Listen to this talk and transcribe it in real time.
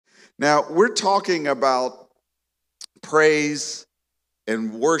Now, we're talking about praise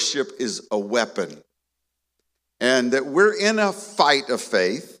and worship is a weapon. And that we're in a fight of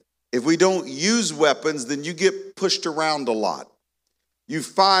faith. If we don't use weapons, then you get pushed around a lot. You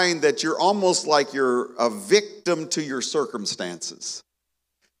find that you're almost like you're a victim to your circumstances.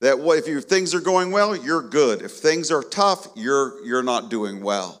 That if things are going well, you're good. If things are tough, you're not doing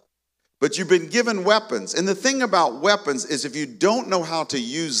well. But you've been given weapons. And the thing about weapons is if you don't know how to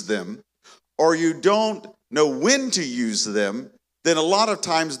use them, or you don't know when to use them, then a lot of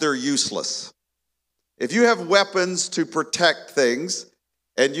times they're useless. If you have weapons to protect things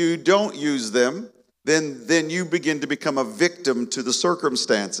and you don't use them, then you begin to become a victim to the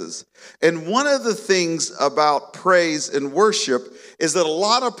circumstances. And one of the things about praise and worship is that a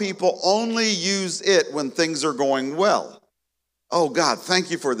lot of people only use it when things are going well. Oh God,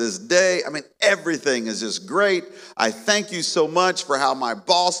 thank you for this day. I mean, everything is just great. I thank you so much for how my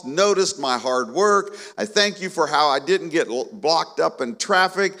boss noticed my hard work. I thank you for how I didn't get blocked up in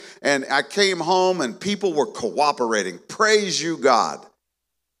traffic and I came home and people were cooperating. Praise you, God.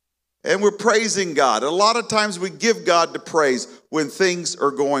 And we're praising God. A lot of times we give God the praise when things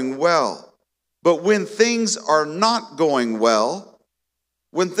are going well. But when things are not going well,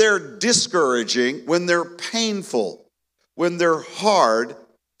 when they're discouraging, when they're painful, when they're hard,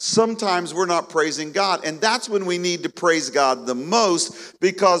 sometimes we're not praising God. And that's when we need to praise God the most,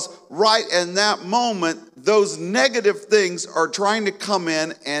 because right in that moment, those negative things are trying to come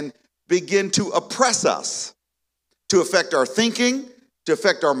in and begin to oppress us, to affect our thinking, to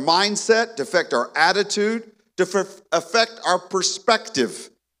affect our mindset, to affect our attitude, to affect our perspective.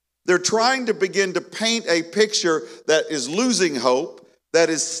 They're trying to begin to paint a picture that is losing hope, that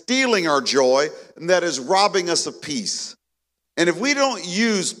is stealing our joy, and that is robbing us of peace. And if we don't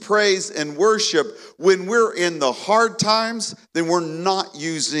use praise and worship when we're in the hard times, then we're not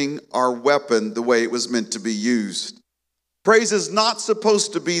using our weapon the way it was meant to be used. Praise is not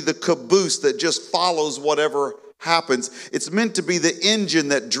supposed to be the caboose that just follows whatever happens. It's meant to be the engine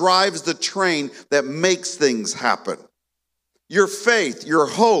that drives the train that makes things happen. Your faith, your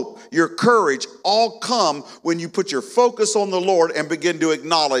hope, your courage all come when you put your focus on the Lord and begin to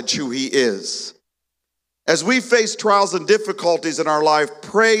acknowledge who He is. As we face trials and difficulties in our life,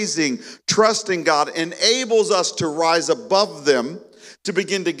 praising, trusting God enables us to rise above them, to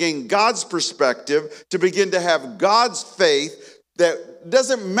begin to gain God's perspective, to begin to have God's faith that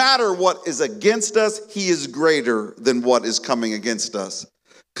doesn't matter what is against us, He is greater than what is coming against us.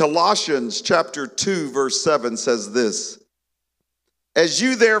 Colossians chapter 2, verse 7 says this: "As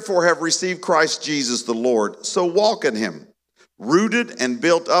you therefore have received Christ Jesus the Lord, so walk in Him, rooted and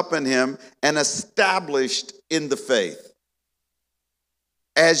built up in Him and established in the faith,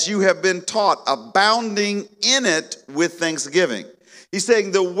 as you have been taught, abounding in it with thanksgiving." He's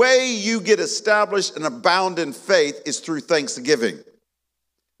saying the way you get established and abound in faith is through thanksgiving.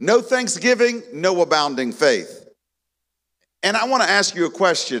 No thanksgiving, no abounding faith. And I want to ask you a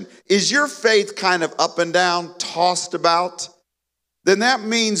question. Is your faith kind of up and down, tossed about? Then that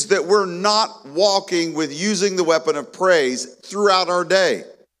means that we're not walking with using the weapon of praise throughout our day.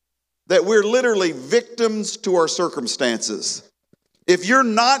 That we're literally victims to our circumstances. If you're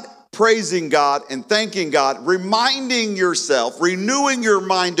not praising God and thanking God, reminding yourself, renewing your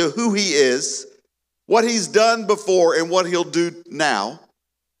mind to who He is, what He's done before and what He'll do now,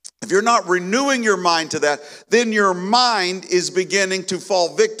 if you're not renewing your mind to that, then your mind is beginning to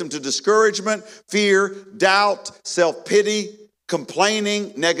fall victim to discouragement, fear, doubt, self-pity,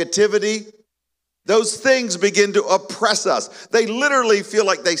 complaining, negativity. Those things begin to oppress us. They literally feel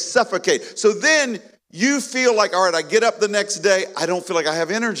like they suffocate. So then you feel like, all right, I get up the next day, I don't feel like I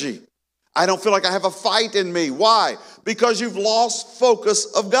have energy. I don't feel like I have a fight in me. Why? Because you've lost focus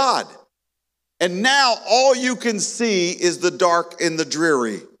of God. And now all you can see is the dark and the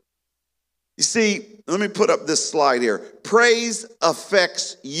dreary. You see, let me put up this slide here. Praise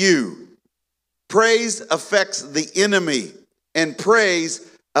affects you. Praise affects the enemy. And praise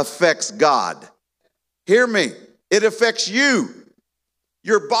affects God. Hear me. It affects you,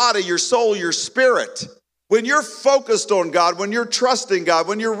 your body, your soul, your spirit. When you're focused on God, when you're trusting God,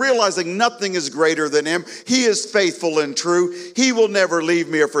 when you're realizing nothing is greater than Him, He is faithful and true. He will never leave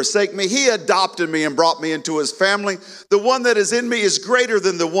me or forsake me. He adopted me and brought me into His family. The one that is in me is greater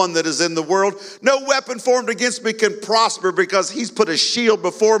than the one that is in the world. No weapon formed against me can prosper because He's put a shield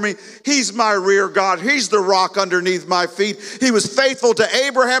before me. He's my rear guard. He's the rock underneath my feet. He was faithful to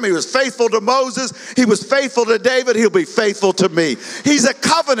Abraham. He was faithful to Moses. He was faithful to David. He'll be faithful to me. He's a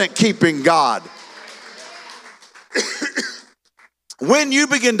covenant-keeping God. When you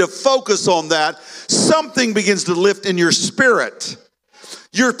begin to focus on that, something begins to lift in your spirit.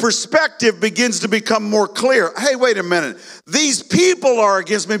 your perspective begins to become more clear. Hey, wait a minute. These people are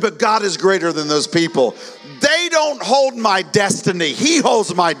against me, but God is greater than those people. They don't hold my destiny. He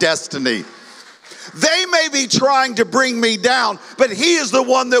holds my destiny. They may be trying to bring me down, but He is the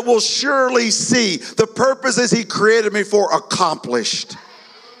one that will surely see the purposes He created me for accomplished.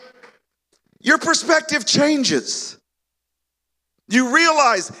 Your perspective changes. You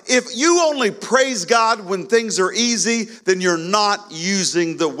realize if you only praise God when things are easy, then you're not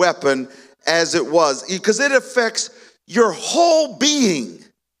using the weapon as it was, because it affects your whole being.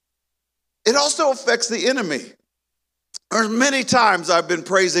 It also affects the enemy. There's many times I've been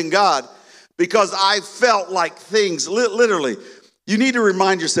praising God because I felt like things, literally, you need to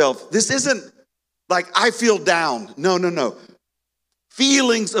remind yourself, this isn't like I feel down. No.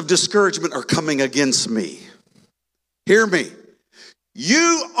 Feelings of discouragement are coming against me. Hear me.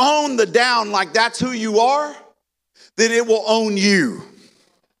 You own the down like that's who you are, then it will own you.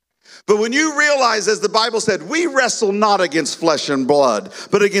 But when you realize, as the Bible said, we wrestle not against flesh and blood,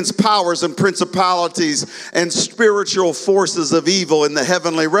 but against powers and principalities and spiritual forces of evil in the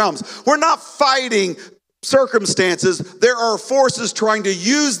heavenly realms. We're not fighting circumstances. There are forces trying to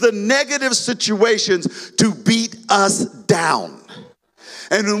use the negative situations to beat us down.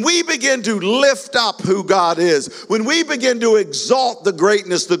 And when we begin to lift up who God is, when we begin to exalt the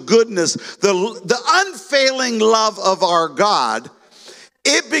greatness, the goodness, the unfailing love of our God,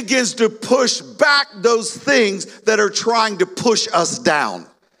 it begins to push back those things that are trying to push us down.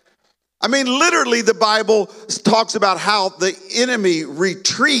 I mean, literally, the Bible talks about how the enemy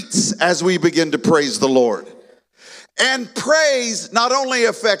retreats as we begin to praise the Lord. And praise not only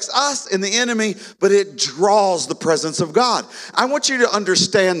affects us and the enemy, but it draws the presence of God. I want you to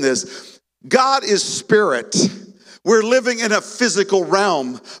understand this. God is spirit. We're living in a physical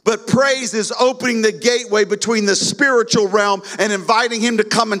realm, but praise is opening the gateway between the spiritual realm and inviting Him to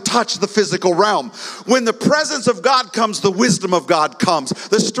come and touch the physical realm. When the presence of God comes, the wisdom of God comes,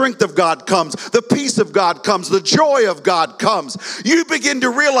 the strength of God comes, the peace of God comes, the joy of God comes. You begin to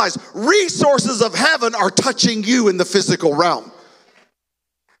realize resources of heaven are touching you in the physical realm.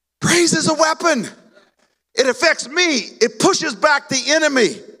 Praise is a weapon. It affects me. It pushes back the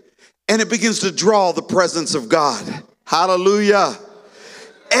enemy. And it begins to draw the presence of God. Hallelujah.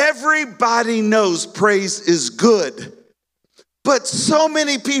 Everybody knows praise is good. But so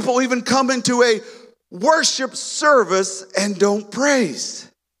many people even come into a worship service and don't praise.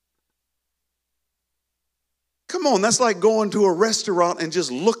 Come on, that's like going to a restaurant and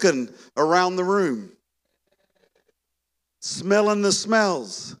just looking around the room. Smelling the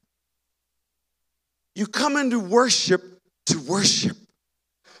smells. You come into worship to worship.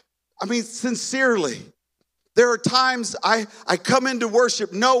 I mean, sincerely, there are times I come into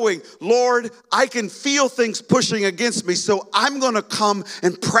worship knowing, Lord, I can feel things pushing against me, so I'm going to come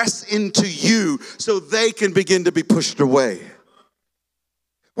and press into you so they can begin to be pushed away.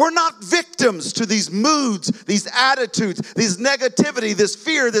 We're not victims to these moods, these attitudes, this negativity, this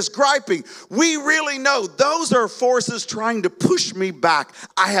fear, this griping. We really know those are forces trying to push me back.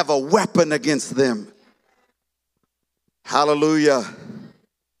 I have a weapon against them. Hallelujah.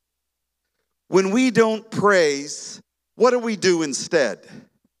 When we don't praise, what do we do instead?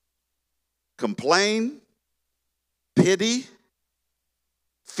 Complain, pity,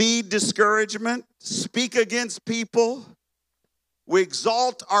 feed discouragement, speak against people. We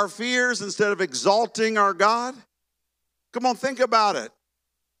exalt our fears instead of exalting our God. Come on, think about it.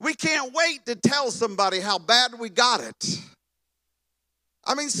 We can't wait to tell somebody how bad we got it.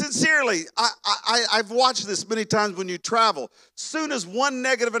 I mean, sincerely, I've watched this many times when you travel. Soon as one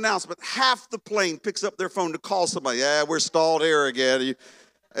negative announcement, half the plane picks up their phone to call somebody. Yeah, we're stalled here again.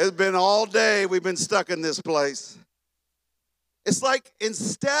 It's been all day. We've been stuck in this place. It's like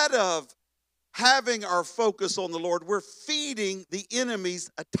instead of having our focus on the Lord, we're feeding the enemy's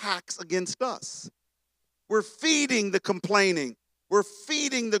attacks against us. We're feeding the complaining. We're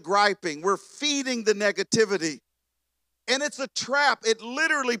feeding the griping. We're feeding the negativity. And it's a trap. It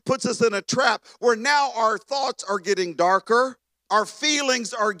literally puts us in a trap where now our thoughts are getting darker. Our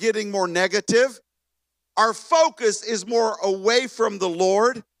feelings are getting more negative. Our focus is more away from the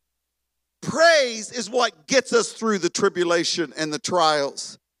Lord. Praise is what gets us through the tribulation and the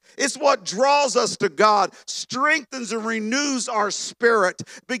trials. It's what draws us to God, strengthens and renews our spirit,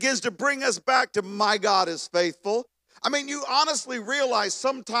 begins to bring us back to my God is faithful. I mean, you honestly realize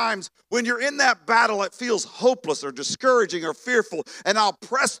sometimes when you're in that battle, it feels hopeless or discouraging or fearful. And I'll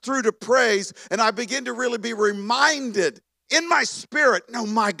press through to praise, and I begin to really be reminded in my spirit, no,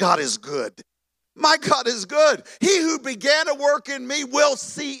 my God is good. My God is good. He who began a work in me will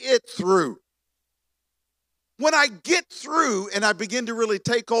see it through. When I get through and I begin to really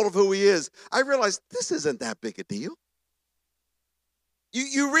take hold of who he is, I realize this isn't that big a deal.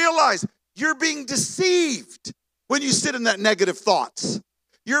 You realize you're being deceived when you sit in that negative thoughts.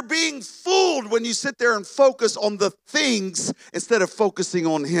 You're being fooled when you sit there and focus on the things instead of focusing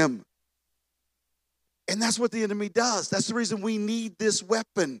on him. And that's what the enemy does. That's the reason we need this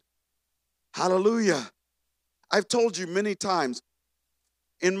weapon. Hallelujah. I've told you many times,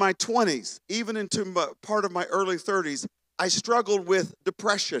 in my 20s, even into part of my early 30s, I struggled with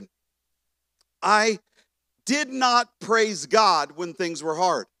depression. I did not praise God when things were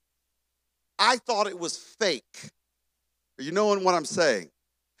hard. I thought it was fake. Are you knowing what I'm saying?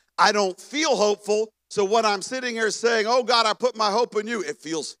 I don't feel hopeful, so when I'm sitting here saying, oh God, I put my hope in you, it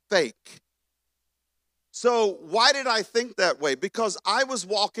feels fake. So why did I think that way? Because I was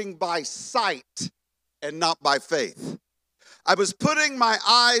walking by sight and not by faith. I was putting my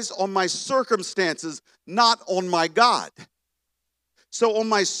eyes on my circumstances, not on my God. So on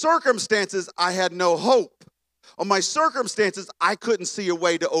my circumstances, I had no hope. On my circumstances, I couldn't see a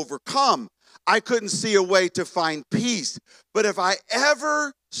way to overcome. I couldn't see a way to find peace. But if I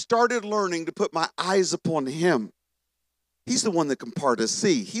ever started learning to put my eyes upon him, he's the one that can part a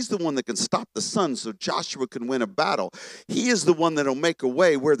sea. He's the one that can stop the sun so Joshua can win a battle. He is the one that will make a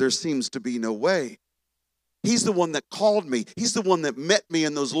way where there seems to be no way. He's the one that called me. He's the one that met me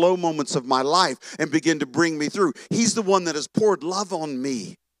in those low moments of my life and began to bring me through. He's the one that has poured love on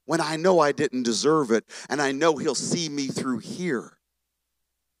me when I know I didn't deserve it, and I know he'll see me through here.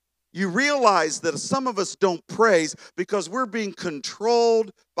 You realize that some of us don't praise because we're being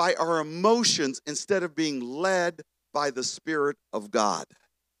controlled by our emotions instead of being led by the Spirit of God.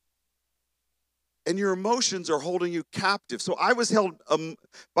 And your emotions are holding you captive. So I was held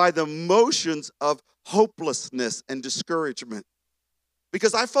by the emotions of hopelessness and discouragement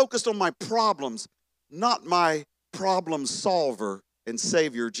because I focused on my problems, not my problem solver and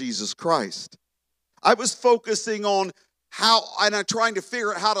Savior, Jesus Christ. I was focusing on I'm trying to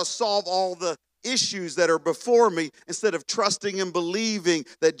figure out how to solve all the issues that are before me instead of trusting and believing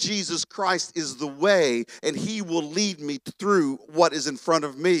that Jesus Christ is the way and he will lead me through what is in front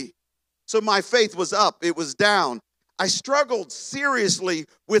of me. So my faith was up, it was down. I struggled seriously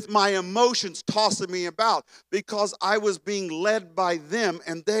with my emotions tossing me about because I was being led by them,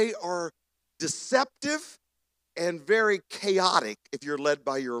 and they are deceptive and very chaotic if you're led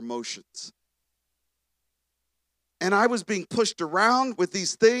by your emotions. And I was being pushed around with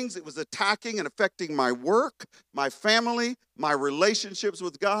these things. It was attacking and affecting my work, my family, my relationships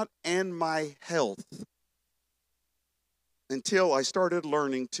with God, and my health. Until I started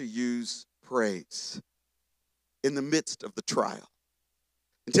learning to use praise in the midst of the trial.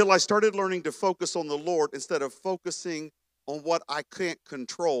 Until I started learning to focus on the Lord instead of focusing on what I can't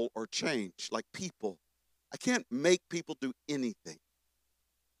control or change, like people. I can't make people do anything.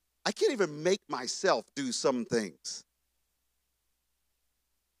 I can't even make myself do some things.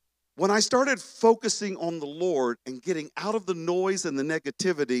 When I started focusing on the Lord and getting out of the noise and the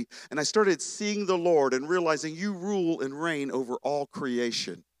negativity, and I started seeing the Lord and realizing you rule and reign over all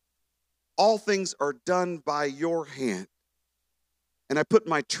creation. All things are done by your hand. And I put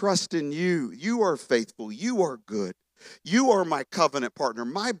my trust in you. You are faithful. You are good. You are my covenant partner.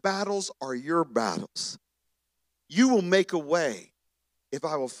 My battles are your battles. You will make a way if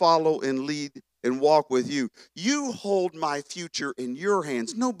I will follow and lead and walk with you. You hold my future in your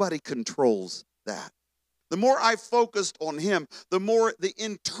hands. Nobody controls that. The more I focused on him, the more the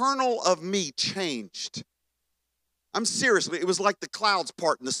internal of me changed. I'm seriously, it was like the clouds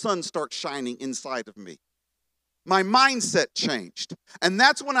part and the sun starts shining inside of me. My mindset changed. And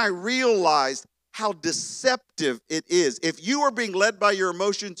that's when I realized how deceptive it is. If you are being led by your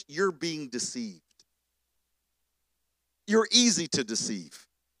emotions, you're being deceived. You're easy to deceive.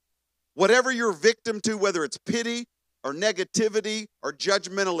 Whatever you're victim to, whether it's pity or negativity or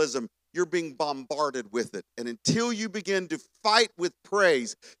judgmentalism, you're being bombarded with it. And until you begin to fight with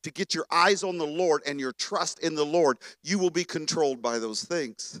praise to get your eyes on the Lord and your trust in the Lord, you will be controlled by those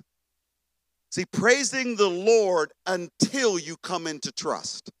things. See, praising the Lord until you come into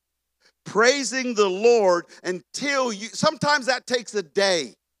trust. Praising the Lord until sometimes that takes a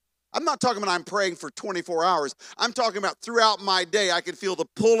day. I'm not talking about I'm praying for 24 hours. I'm talking about throughout my day, I can feel the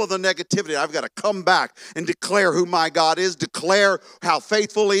pull of the negativity. I've got to come back and declare who my God is, declare how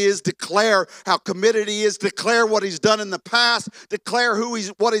faithful he is, declare how committed he is, declare what he's done in the past, declare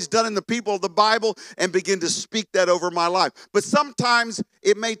what he's done in the people of the Bible, and begin to speak that over my life. But sometimes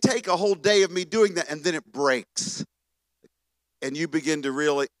it may take a whole day of me doing that, and then it breaks. And you begin to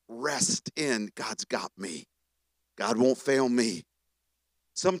really rest in, God's got me. God won't fail me.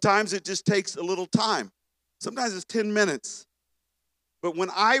 Sometimes it just takes a little time. Sometimes it's 10 minutes. But when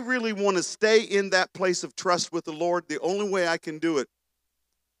I really want to stay in that place of trust with the Lord, the only way I can do it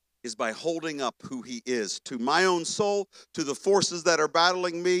is by holding up who he is to my own soul, to the forces that are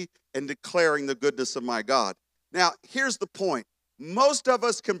battling me, and declaring the goodness of my God. Now, here's the point. Most of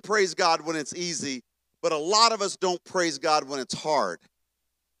us can praise God when it's easy, but a lot of us don't praise God when it's hard.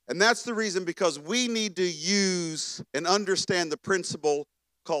 And that's the reason, because we need to use and understand the principle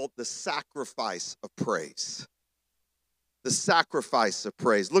called the sacrifice of praise. The sacrifice of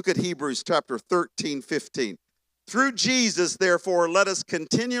praise. Look at Hebrews chapter 13, 15. Through Jesus, therefore, let us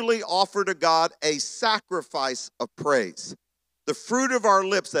continually offer to God a sacrifice of praise, the fruit of our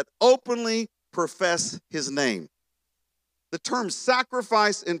lips that openly profess his name. The terms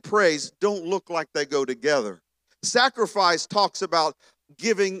sacrifice and praise don't look like they go together. Sacrifice talks about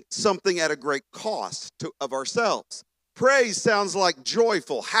giving something at a great cost of ourselves. Praise sounds like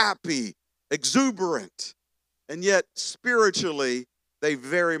joyful, happy, exuberant, and yet spiritually, they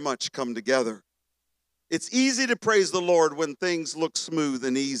very much come together. It's easy to praise the Lord when things look smooth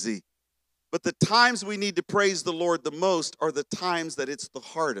and easy, but the times we need to praise the Lord the most are the times that it's the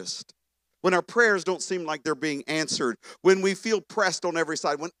hardest. When our prayers don't seem like they're being answered, when we feel pressed on every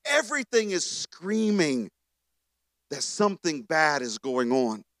side, when everything is screaming that something bad is going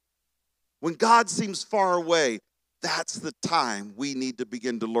on. When God seems far away, that's the time we need to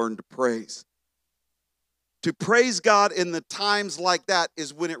begin to learn to praise. To praise God in the times like that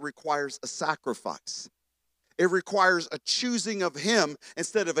is when it requires a sacrifice. It requires a choosing of him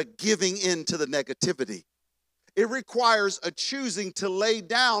instead of a giving in to the negativity. It requires a choosing to lay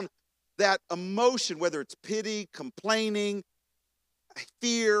down that emotion, whether it's pity, complaining,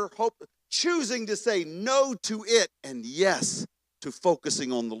 fear, hope, choosing to say no to it and yes to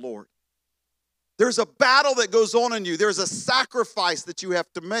focusing on the Lord. There's a battle that goes on in you. There's a sacrifice that you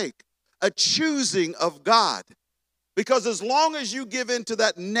have to make, a choosing of God. Because as long as you give into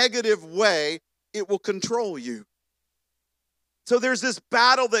that negative way, it will control you. So there's this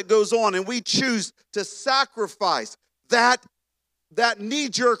battle that goes on, and we choose to sacrifice that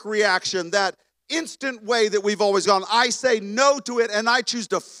knee-jerk reaction, that instant way that we've always gone. I say no to it, and I choose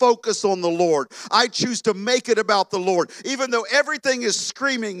to focus on the Lord. I choose to make it about the Lord. Even though everything is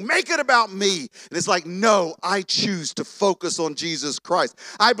screaming, make it about me. And it's like, no, I choose to focus on Jesus Christ.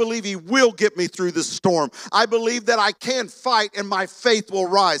 I believe he will get me through this storm. I believe that I can fight and my faith will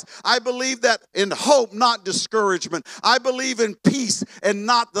rise. I believe that in hope, not discouragement. I believe in peace and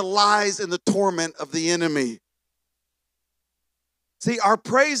not the lies and the torment of the enemy. See, our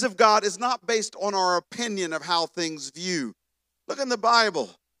praise of God is not based on our opinion of how things view. Look in the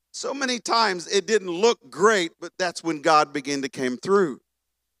Bible. So many times it didn't look great, but that's when God began to come through.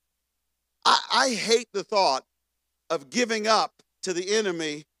 I hate the thought of giving up to the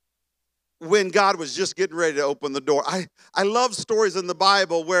enemy when God was just getting ready to open the door. I love stories in the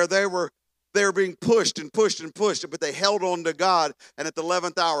Bible where they were being pushed and pushed and pushed, but they held on to God, and at the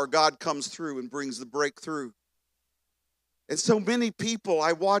 11th hour, God comes through and brings the breakthrough. And so many people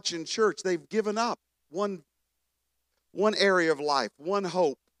I watch in church, they've given up one area of life, one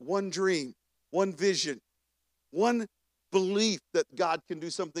hope, one dream, one vision, one belief that God can do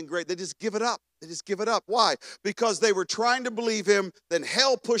something great. They just give it up. They just give it up. Why? Because they were trying to believe him, then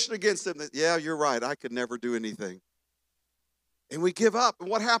hell pushed against them. Yeah, you're right. I could never do anything. And we give up. And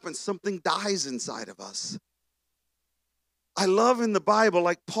what happens? Something dies inside of us. I love in the Bible,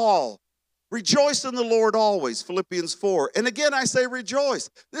 like Paul, rejoice in the Lord always, Philippians 4. And again, I say rejoice.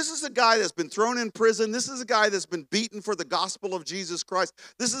 This is a guy that's been thrown in prison. This is a guy that's been beaten for the gospel of Jesus Christ.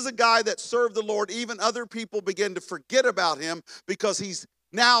 This is a guy that served the Lord. Even other people begin to forget about him because he's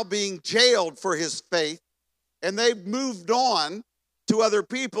now being jailed for his faith. And they've moved on to other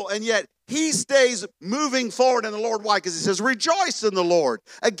people. And yet he stays moving forward in the Lord. Why? Because he says, rejoice in the Lord.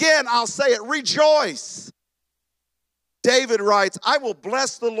 Again, I'll say it, rejoice. David writes, I will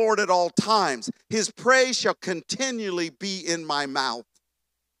bless the Lord at all times. His praise shall continually be in my mouth.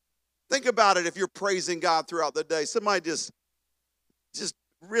 Think about it if you're praising God throughout the day. Somebody just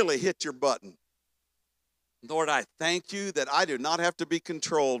really hit your button. Lord, I thank you that I do not have to be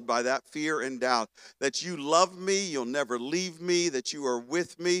controlled by that fear and doubt, that you love me, you'll never leave me, that you are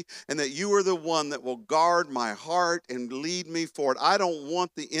with me, and that you are the one that will guard my heart and lead me forward. I don't want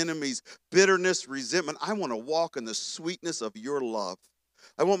the enemy's bitterness, resentment. I want to walk in the sweetness of your love.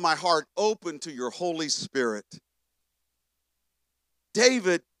 I want my heart open to your Holy Spirit.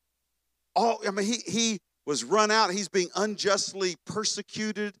 David, he was run out. He's being unjustly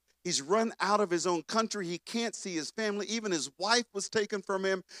persecuted. He's run out of his own country. He can't see his family. Even his wife was taken from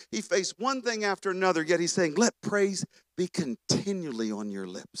him. He faced one thing after another, yet he's saying, let praise be continually on your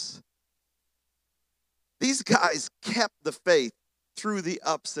lips. These guys kept the faith through the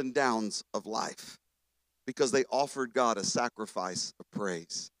ups and downs of life because they offered God a sacrifice of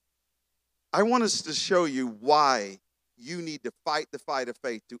praise. I want us to show you why you need to fight the fight of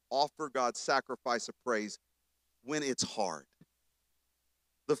faith to offer God's sacrifice of praise when it's hard.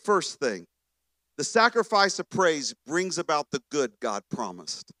 The first thing, the sacrifice of praise brings about the good God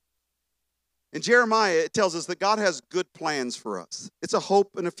promised. In Jeremiah, it tells us that God has good plans for us. It's a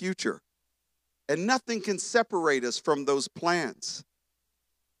hope and a future. And nothing can separate us from those plans.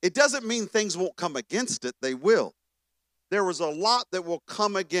 It doesn't mean things won't come against it. They will. There was a lot that will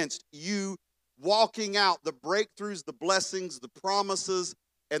come against you walking out the breakthroughs, the blessings, the promises,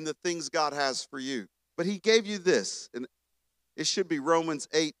 and the things God has for you. But he gave you this, and it should be Romans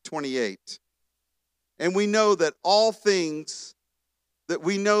 8:28. And we know that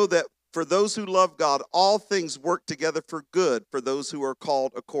for those who love God, all things work together for good for those who are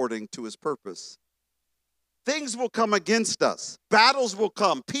called according to his purpose. Things will come against us. Battles will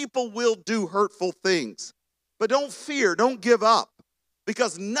come. People will do hurtful things. But don't fear. Don't give up.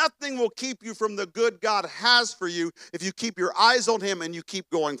 Because nothing will keep you from the good God has for you if you keep your eyes on him and you keep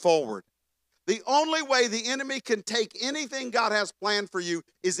going forward. The only way the enemy can take anything God has planned for you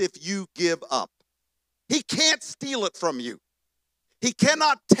is if you give up. He can't steal it from you. He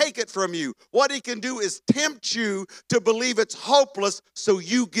cannot take it from you. What he can do is tempt you to believe it's hopeless, so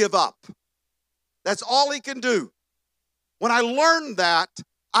you give up. That's all he can do. When I learned that,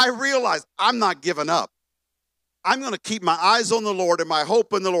 I realized I'm not giving up. I'm going to keep my eyes on the Lord and my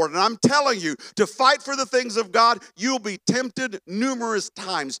hope in the Lord. And I'm telling you, to fight for the things of God, you'll be tempted numerous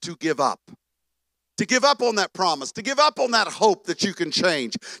times to give up. To give up on that promise, to give up on that hope that you can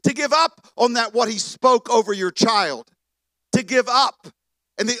change, to give up on that what he spoke over your child, to give up.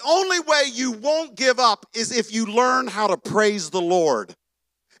 And the only way you won't give up is if you learn how to praise the Lord.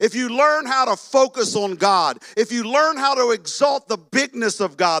 If you learn how to focus on God, if you learn how to exalt the bigness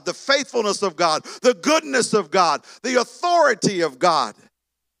of God, the faithfulness of God, the goodness of God, the authority of God.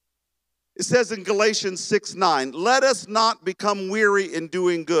 It says in Galatians 6:9, let us not become weary in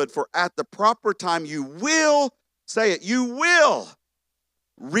doing good, for at the proper time you will, say it, you will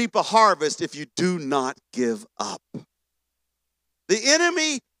reap a harvest if you do not give up. The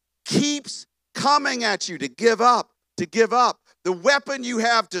enemy keeps coming at you to give up, to give up. The weapon you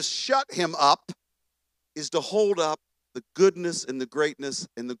have to shut him up is to hold up the goodness and the greatness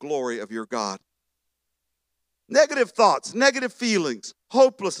and the glory of your God. Negative thoughts, negative feelings,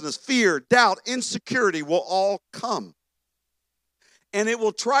 hopelessness, fear, doubt, insecurity will all come. And it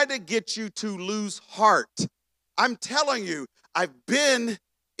will try to get you to lose heart. I'm telling you, I've been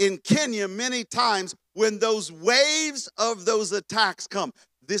in Kenya many times when those waves of those attacks come.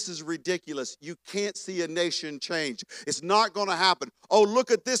 This is ridiculous. You can't see a nation change. It's not going to happen. Oh,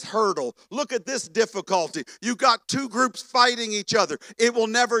 look at this hurdle. Look at this difficulty. You got two groups fighting each other. It will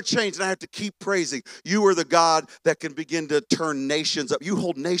never change. And I have to keep praising. You are the God that can begin to turn nations up. You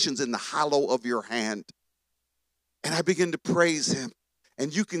hold nations in the hollow of your hand. And I begin to praise him.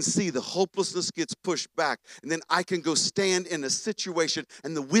 And you can see the hopelessness gets pushed back. And then I can go stand in a situation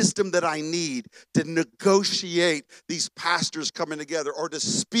and the wisdom that I need to negotiate these pastors coming together or to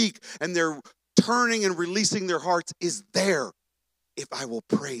speak and they're turning and releasing their hearts is there if I will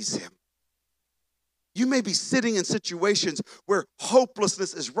praise him. You may be sitting in situations where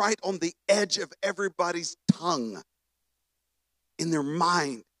hopelessness is right on the edge of everybody's tongue, in their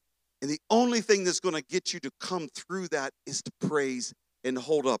mind. And the only thing that's going to get you to come through that is to praise and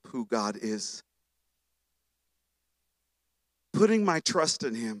hold up who God is. Putting my trust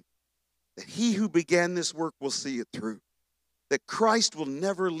in him, that he who began this work will see it through. That Christ will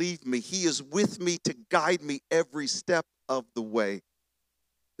never leave me. He is with me to guide me every step of the way.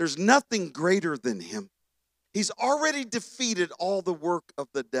 There's nothing greater than him. He's already defeated all the work of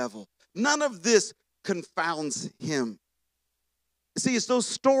the devil. None of this confounds him. See, it's those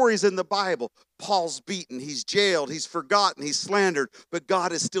stories in the Bible. Paul's beaten, he's jailed, he's forgotten, he's slandered, but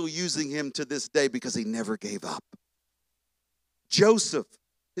God is still using him to this day because he never gave up. Joseph,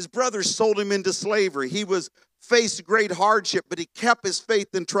 his brothers sold him into slavery. He faced great hardship, but he kept his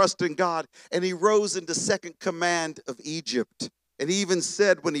faith and trust in God, and he rose into second command of Egypt. And he even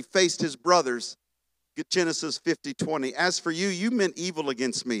said when he faced his brothers, Genesis 50:20, as for you, you meant evil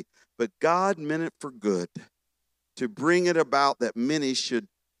against me, but God meant it for good, to bring it about that many should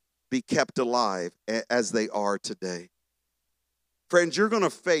be kept alive as they are today. Friends, you're going to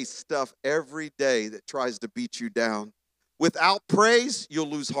face stuff every day that tries to beat you down. Without praise, you'll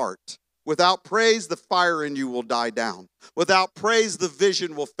lose heart. Without praise, the fire in you will die down. Without praise, the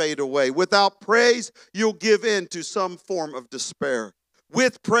vision will fade away. Without praise, you'll give in to some form of despair.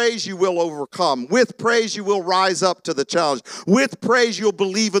 With praise, you will overcome. With praise, you will rise up to the challenge. With praise, you'll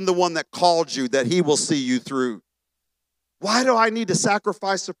believe in the one that called you, that he will see you through. Why do I need to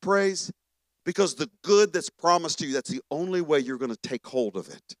sacrifice of praise? Because the good that's promised to you, that's the only way you're going to take hold of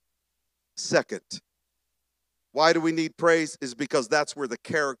it. Second, why do we need praise? Is because that's where the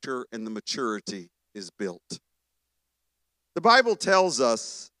character and the maturity is built. The Bible tells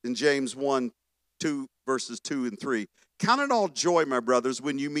us in James 1, 2, verses 2 and 3, count it all joy, my brothers,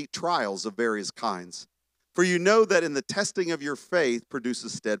 when you meet trials of various kinds. For you know that in the testing of your faith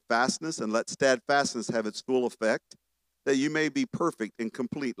produces steadfastness, and let steadfastness have its full effect, that you may be perfect and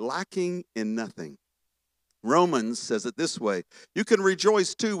complete, lacking in nothing. Romans says it this way, you can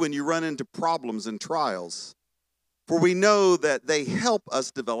rejoice too when you run into problems and trials, for we know that they help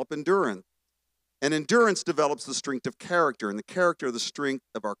us develop endurance. And endurance develops the strength of character, and the character the strength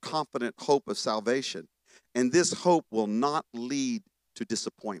of our confident hope of salvation. And this hope will not lead to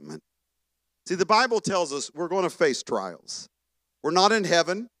disappointment. See, the Bible tells us we're going to face trials. We're not in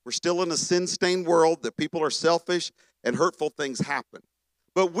heaven. We're still in a sin-stained world that people are selfish and hurtful things happen.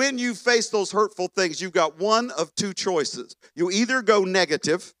 But when you face those hurtful things, you've got one of two choices. You either go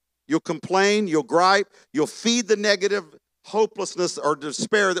negative, you'll complain, you'll gripe, you'll feed the negative hopelessness or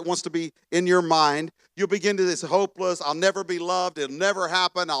despair that wants to be in your mind. You'll begin to this hopeless, I'll never be loved, it'll never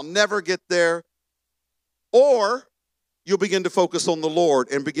happen, I'll never get there. Or you'll begin to focus on the Lord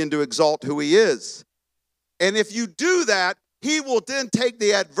and begin to exalt who he is. And if you do that, he will then take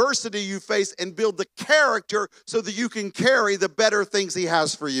the adversity you face and build the character so that you can carry the better things he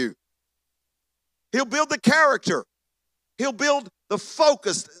has for you. He'll build the character. He'll build the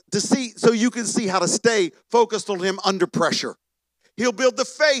focus to see so you can see how to stay focused on him under pressure. He'll build the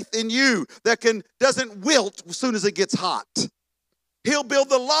faith in you that doesn't wilt as soon as it gets hot. He'll build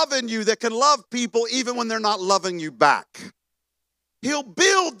the love in you that can love people even when they're not loving you back. He'll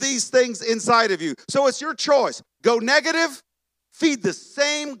build these things inside of you. So it's your choice. Go negative, feed the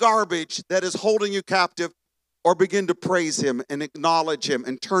same garbage that is holding you captive, or begin to praise him and acknowledge him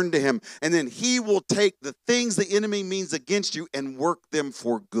and turn to him. And then he will take the things the enemy means against you and work them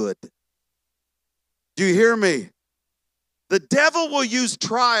for good. Do you hear me? The devil will use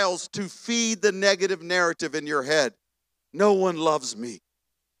trials to feed the negative narrative in your head. No one loves me.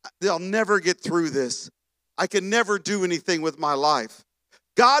 They'll never get through this. I can never do anything with my life.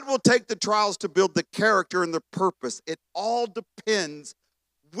 God will take the trials to build the character and the purpose. It all depends.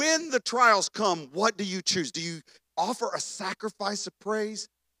 When the trials come, what do you choose? Do you offer a sacrifice of praise,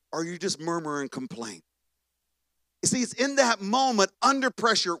 or you just murmur and complain? You see, it's in that moment, under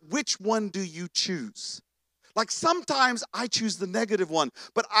pressure, which one do you choose? Like sometimes I choose the negative one,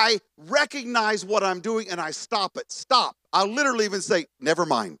 but I recognize what I'm doing and I stop it. Stop. I'll literally even say, never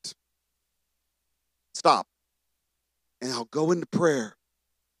mind. Stop. And I'll go into prayer.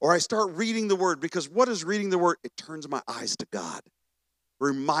 Or I start reading the word, because what is reading the word? It turns my eyes to God.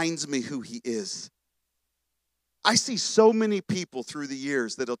 Reminds me who he is. I see so many people through the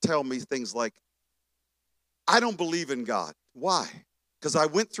years that'll tell me things like, I don't believe in God. Why? Because I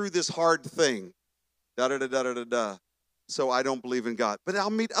went through this hard thing. Da-da-da-da-da-da. So I don't believe in God. But I'll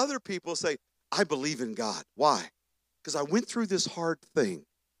meet other people say, I believe in God. Why? Because I went through this hard thing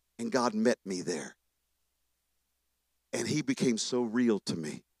and God met me there. And he became so real to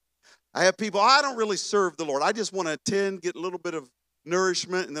me. I have people, I don't really serve the Lord. I just want to attend, get a little bit of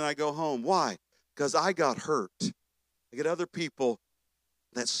nourishment, and then I go home. Why? Because I got hurt. I get other people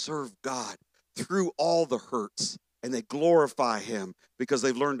that serve God through all the hurts, and they glorify him because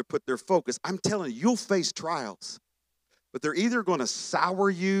they've learned to put their focus. I'm telling you, you'll face trials, but they're either going to sour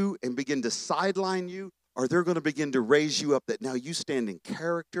you and begin to sideline you, or they're going to begin to raise you up that now you stand in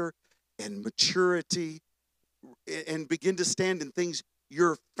character and maturity and begin to stand in things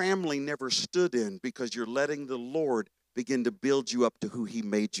your family never stood in, because you're letting the Lord begin to build you up to who he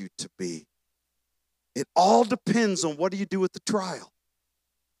made you to be. It all depends on what do you do with the trial.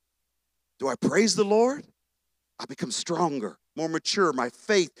 Do I praise the Lord? I become stronger, more mature. My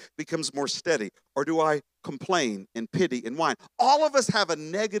faith becomes more steady. Or do I complain and pity and whine? All of us have a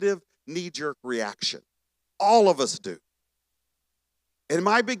negative knee-jerk reaction. All of us do. Am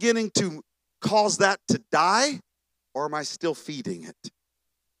I beginning to cause that to die, or am I still feeding it?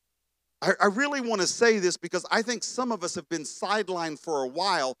 I really want to say this because I think some of us have been sidelined for a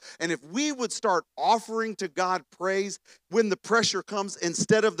while, and if we would start offering to God praise when the pressure comes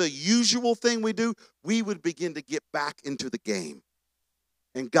instead of the usual thing we do, we would begin to get back into the game,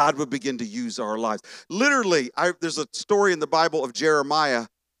 and God would begin to use our lives. Literally, there's a story in the Bible of Jeremiah.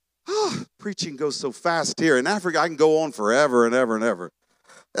 Preaching goes so fast here. In Africa, I can go on forever and ever and ever.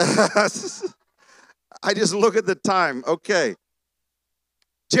 I just look at the time. Okay.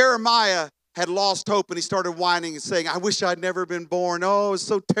 Jeremiah had lost hope and he started whining and saying, I wish I'd never been born. Oh, it was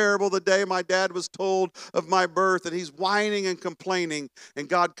so terrible the day my dad was told of my birth. And he's whining and complaining. And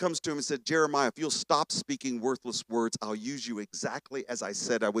God comes to him and said, Jeremiah, if you'll stop speaking worthless words, I'll use you exactly as I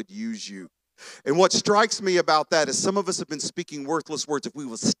said I would use you. And what strikes me about that is some of us have been speaking worthless words. If we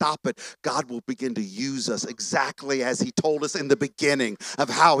will stop it, God will begin to use us exactly as he told us in the beginning of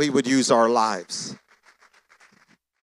how he would use our lives.